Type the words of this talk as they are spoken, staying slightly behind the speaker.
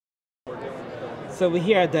So we're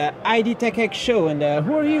here at the IDTechEx show, and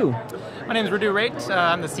who are you? My name is Radu Rate.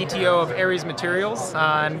 I'm the CTO of Aries Materials,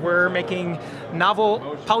 and we're making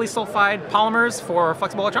novel polysulfide polymers for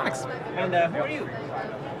flexible electronics. And who are you?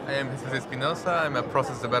 I am Jesus Espinosa. I'm a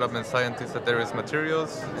process development scientist at Aries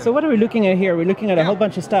Materials. So what are we looking at here? We're looking at a whole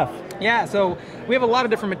bunch of stuff. Yeah, so we have a lot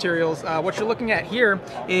of different materials. What you're looking at here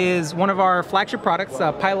is one of our flagship products,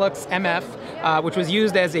 PilotsMF, which was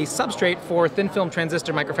used as a substrate for thin film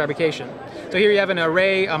transistor microfabrication. So here you have an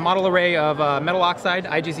array, a model array of metal oxide,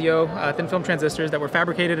 IGZO, thin film transistors that were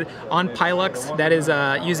fabricated on Pilux, that is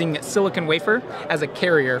using silicon wafer as a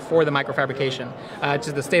carrier for the microfabrication, which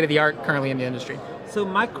is the state of the art currently in the industry. So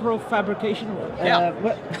microfabrication, Yeah.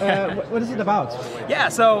 What is it about? Yeah,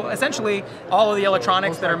 so essentially all of the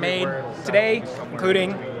electronics that are made today,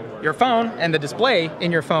 including your phone and the display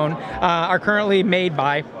in your phone, are currently made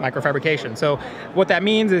by microfabrication. So what that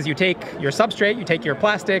means is you take your substrate, you take your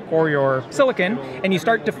plastic or your silicon, and you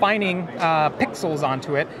start defining pixels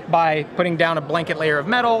onto it by putting down a blanket layer of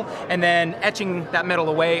metal and then etching that metal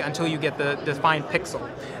away until you get the defined pixel.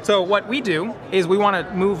 So what we do is we want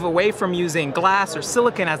to move away from using glass or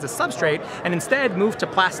silicon as the substrate and instead move to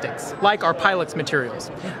plastics, like our Pilux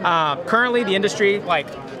materials. Currently the industry, like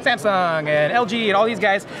Samsung and LG and all these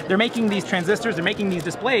guys, they're making these transistors, they're making these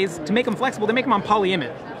displays. To make them flexible, they make them on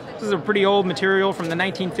PolyEmeth. This is a pretty old material from the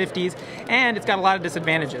 1950s, and it's got a lot of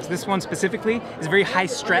disadvantages. This one specifically is very high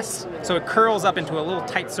stress, so it curls up into a little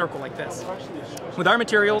tight circle like this. With our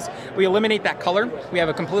materials, we eliminate that color. We have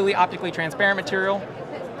a completely optically transparent material.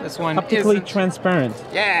 This one Optically transparent.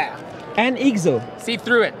 Yeah. And IGZO. See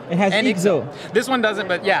through it. It has and IGZO. This one doesn't,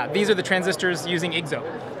 but yeah, these are the transistors using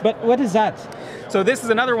IGZO. But what is that? So this is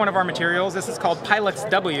another one of our materials. This is called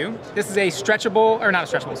PilotsW. This is a stretchable, or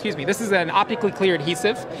not a stretchable, excuse me. This is an optically clear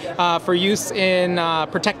adhesive for use in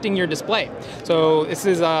protecting your display. So this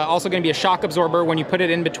is also going to be a shock absorber when you put it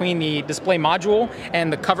in between the display module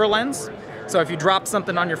and the cover lens. So if you drop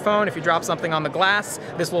something on your phone, if you drop something on the glass,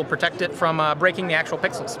 this will protect it from breaking the actual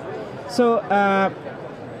pixels. So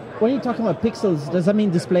when you're talking about pixels, does that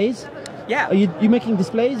mean displays? Yeah. Are you making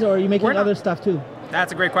displays, or are you making We're not. other stuff too?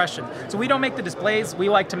 That's a great question. So we don't make the displays, we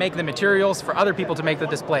like to make the materials for other people to make the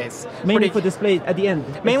displays. Mainly for display at the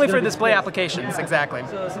end? Mainly for display applications, exactly.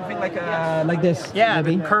 So something like this? Yeah,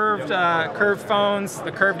 maybe? the curved phones,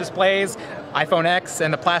 the curved displays, iPhone X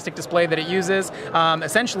and the plastic display that it uses.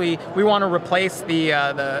 Essentially, we want to replace the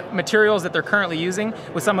materials that they're currently using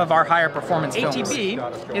with some of our higher performance films.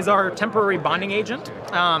 ATB is our temporary bonding agent.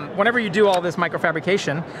 Whenever you do all this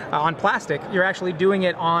microfabrication on plastic, you're actually doing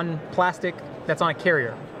it on plastic that's on a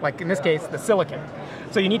carrier, like in this case, the silicon.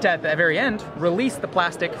 So you need to, at the very end, release the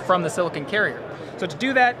plastic from the silicon carrier. So to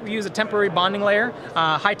do that, we use a temporary bonding layer,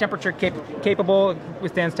 high temperature capable,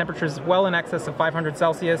 withstands temperatures well in excess of 500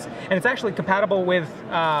 Celsius, and it's actually compatible with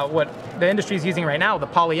what the industry is using right now, the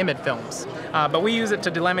PolyEmeth films. But we use it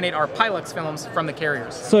to delaminate our Pilux films from the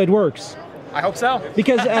carriers. So it works? I hope so.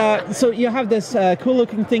 Because so you have this cool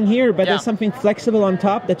looking thing here, but there's something flexible on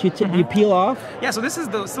top that you peel off. Yeah, so this is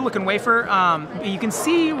the silicon wafer. You can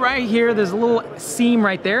see right here, there's a little seam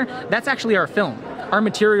right there. That's actually our film. Our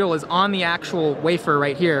material is on the actual wafer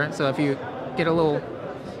right here. So if you get a little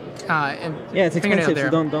yeah, it's expensive,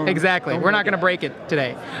 there. so don't. Exactly. We're not going to break it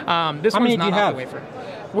today. This one's not off the wafer.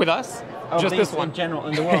 With us? Just this one. In general,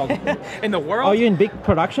 in the world. In the world? Are you in big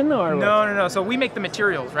production or? No. So we make the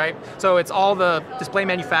materials, right? So it's all the display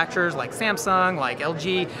manufacturers like Samsung, like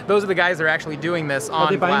LG. Those are the guys that are actually doing this on glass.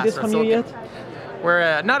 Are they buying this from you yet?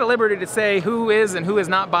 We're not at liberty to say who is and who is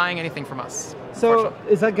not buying anything from us. So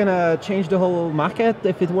is that gonna change the whole market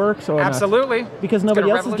if it works or Absolutely. Not? Because nobody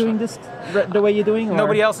else is doing this the way you're doing? Or?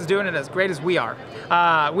 Nobody else is doing it as great as we are.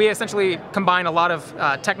 We essentially combine a lot of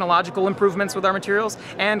technological improvements with our materials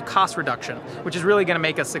and cost reduction, which is really going to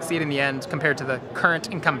make us succeed in the end compared to the current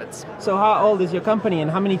incumbents. So how old is your company and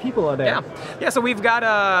how many people are there? Yeah, so we've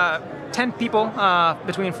got 10 people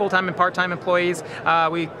between full-time and part-time employees.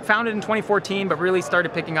 We founded in 2014, but really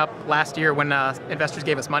started picking up last year when investors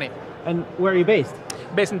gave us money. And where are you based?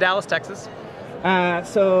 Based in Dallas, Texas.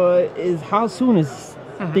 So how soon is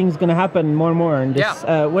things going to happen more and more? And this,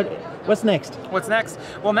 what's next? What's next?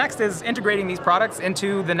 Well, next is integrating these products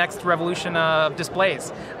into the next revolution of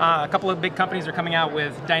displays. A couple of big companies are coming out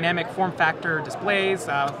with dynamic form factor displays,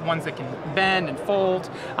 ones that can bend and fold.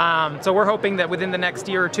 So we're hoping that within the next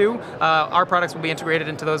year or two, our products will be integrated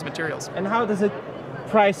into those materials. And how does it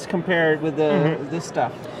price compared with this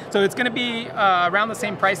stuff? So it's going to be around the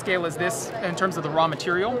same price scale as this in terms of the raw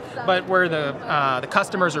material, but where the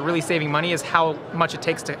customers are really saving money is how much it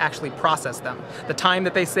takes to actually process them. The time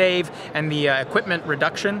that they save and the equipment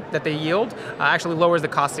reduction that they yield actually lowers the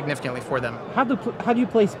cost significantly for them. How do you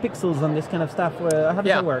place pixels on this kind of stuff? How does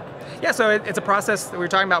that work? Yeah, so it's a process that we were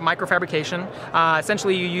talking about, microfabrication.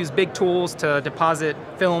 Essentially, you use big tools to deposit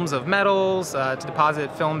films of metals, to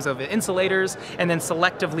deposit films of insulators, and then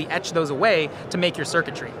selectively etch those away to make your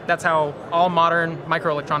circuitry. That's how all modern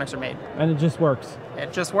microelectronics are made. And it just works.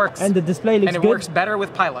 It just works. And the display looks good. And it works better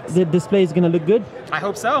with pilots. The display is going to look good? I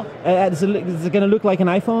hope so. Is it going to look like an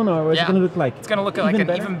iPhone, or what is it going to look like? It's going to look like an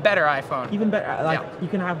even better iPhone. Even better? Like you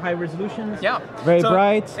can have high resolutions? Yeah. Very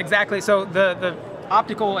bright? Exactly. So the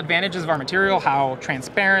optical advantages of our material, how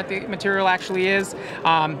transparent the material actually is.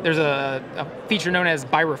 There's a feature known as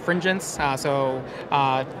birefringence.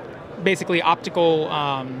 Basically optical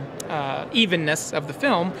evenness of the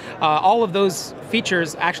film. All of those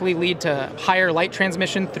features actually lead to higher light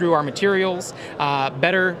transmission through our materials,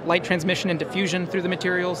 better light transmission and diffusion through the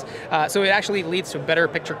materials. So it actually leads to better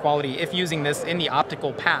picture quality if using this in the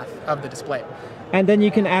optical path of the display. And then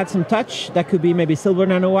you can add some touch. That could be maybe silver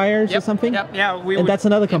nanowires or something. Yep. Yeah. And that's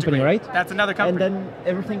another company, right? That's another company. And then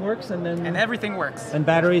everything works, and everything works. And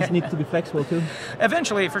batteries need to be flexible too.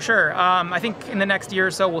 Eventually, for sure. I think in the next year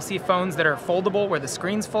or so, we'll see phones that are foldable, where the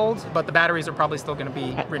screens fold, but the batteries are probably still going to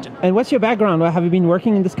be rigid. And what's your background? Have you been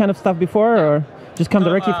working in this kind of stuff before, or just come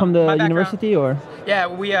directly from the university, or? Yeah,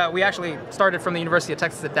 we actually started from the University of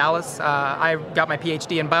Texas at Dallas. I got my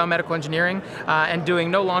PhD in biomedical engineering, and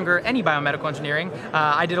doing no longer any biomedical engineering.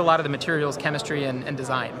 I did a lot of the materials chemistry and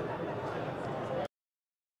design.